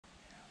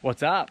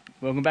What's up?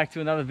 Welcome back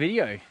to another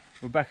video.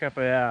 We're back up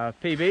at our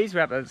PBs, we're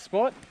up at the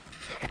spot.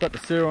 Got the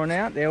Surron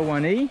out, the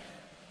L1e.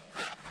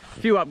 A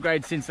few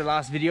upgrades since the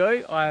last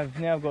video. I've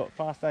now got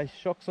fast ace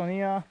shocks on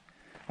here.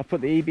 I've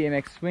put the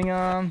EBMX swing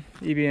arm,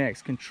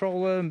 EBMX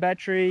controller and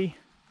battery.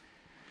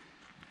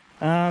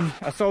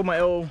 I sold my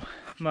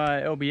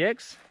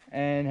LBX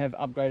and have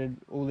upgraded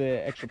all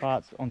the extra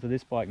parts onto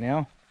this bike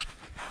now.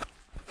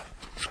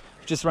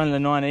 Just running the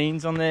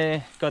 19s on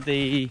there. Got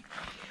the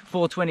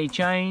 420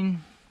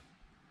 chain,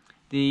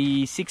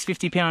 the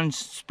 650-pound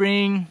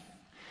spring.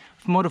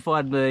 I've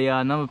modified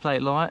the number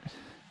plate light.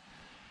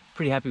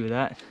 Pretty happy with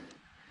that.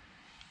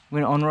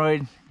 When on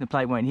road, the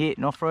plate won't hit,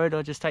 and off road,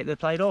 I just take the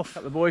plate off.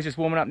 Got the boys just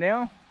warming up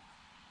now.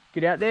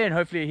 Get out there and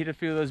hopefully hit a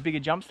few of those bigger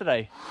jumps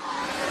today.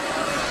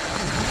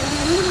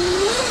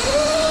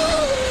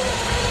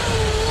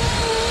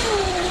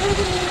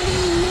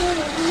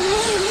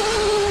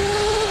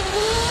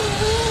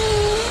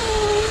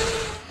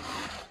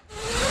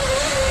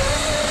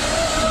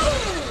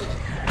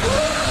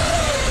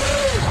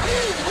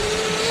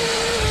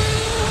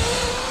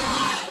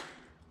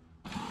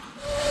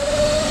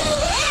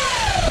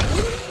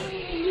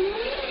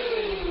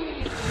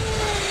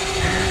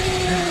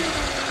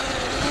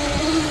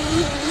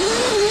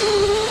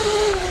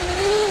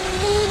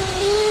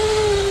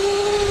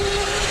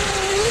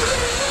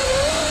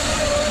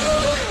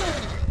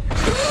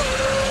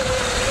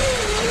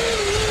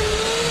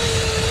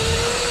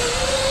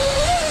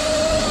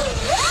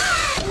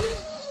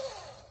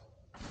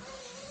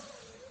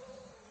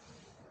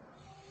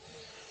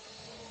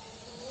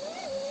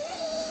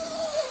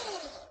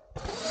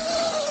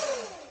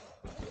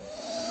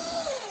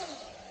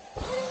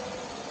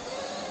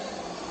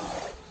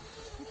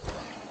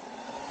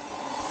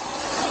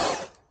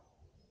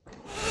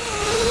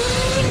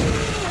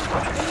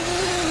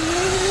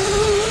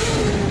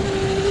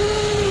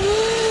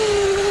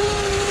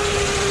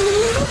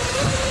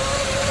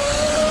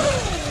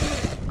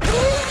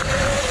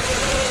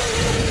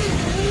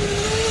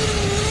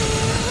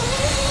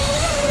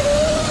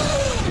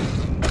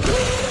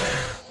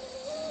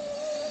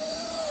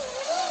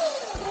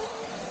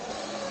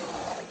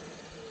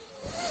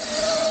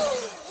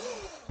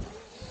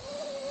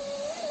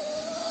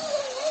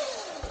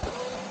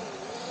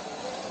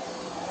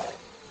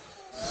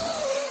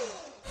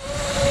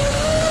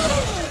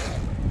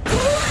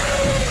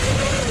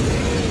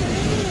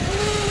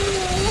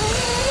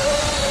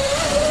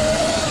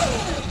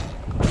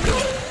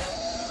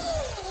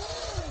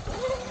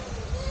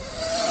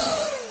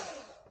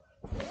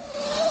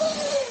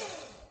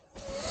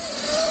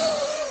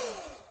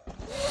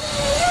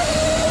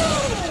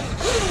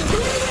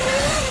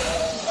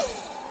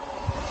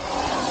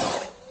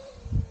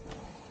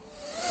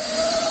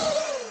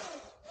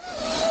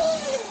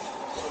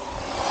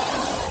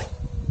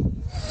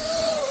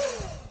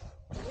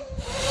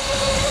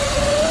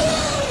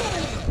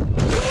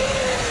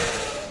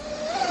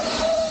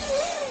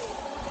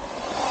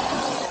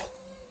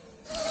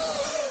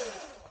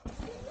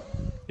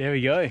 There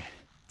we go,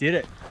 did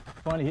it.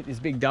 Finally hit this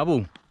big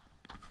double.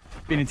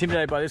 Been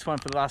intimidated by this one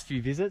for the last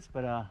few visits,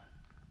 but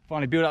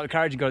finally built up the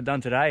courage and got it done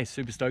today.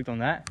 Super stoked on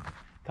that.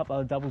 A couple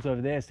other doubles over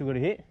there still got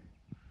to hit.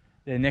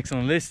 They're next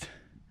on the list.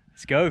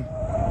 Let's go.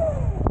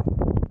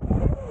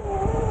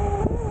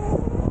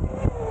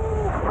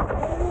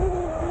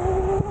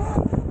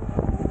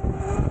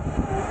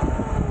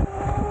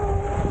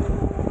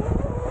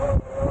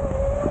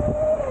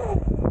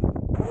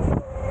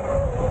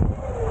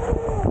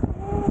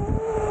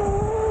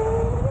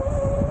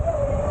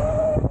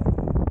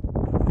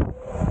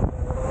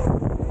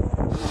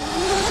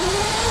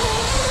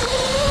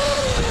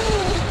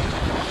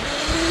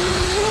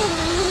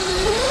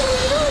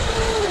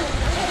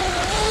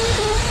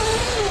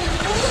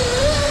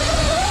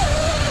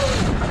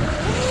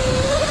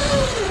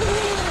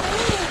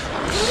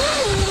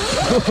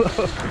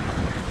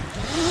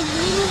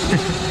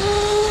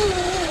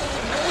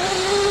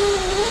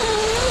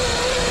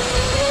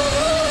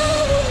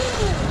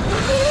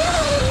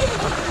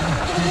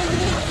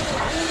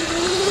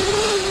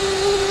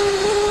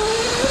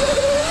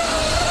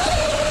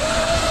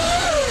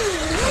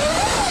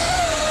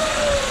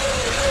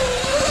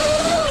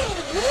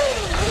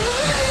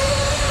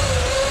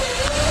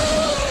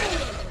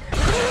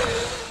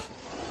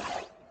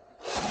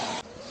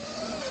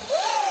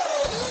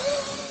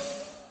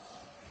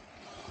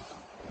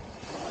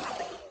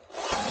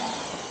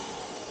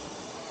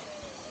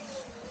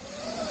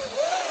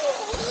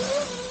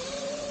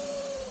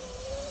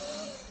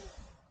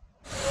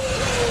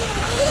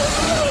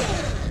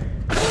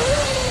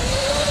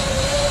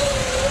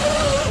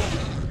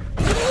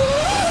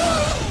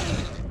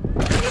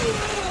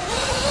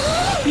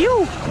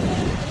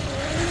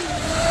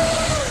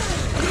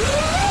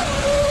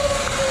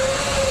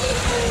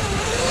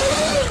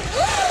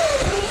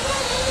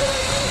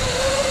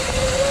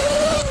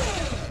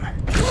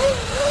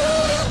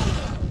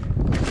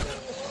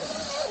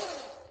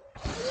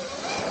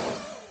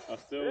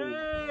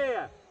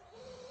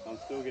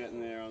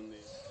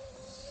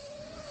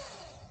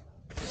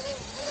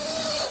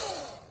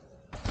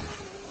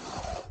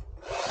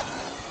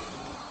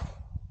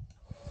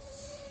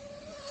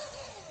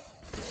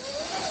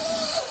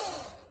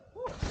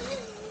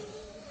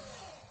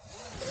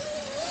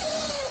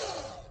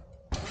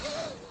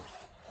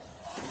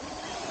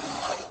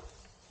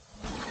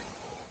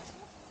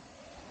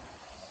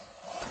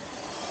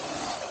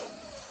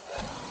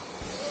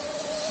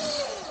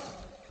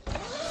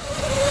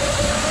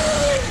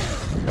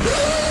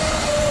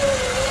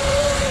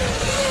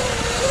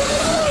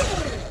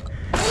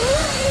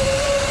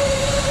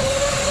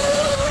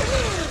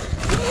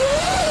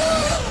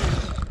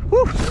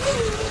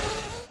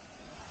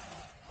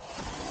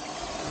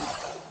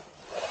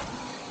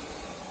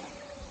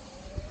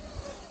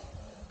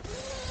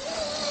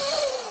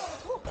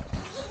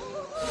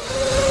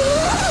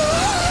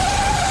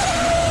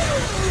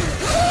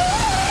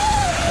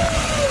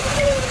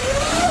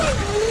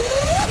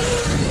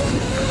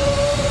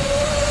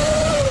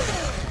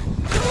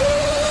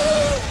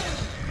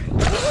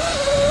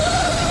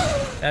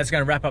 that's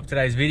going to wrap up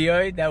today's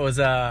video. That was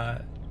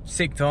a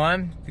sick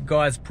time. The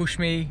guys pushed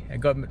me. I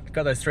got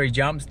those 3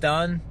 jumps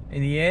done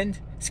in the end.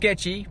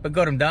 Sketchy, but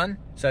got them done.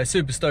 So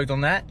super stoked on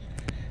that.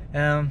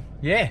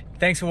 Yeah,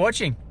 thanks for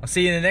watching. I'll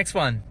see you in the next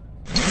one.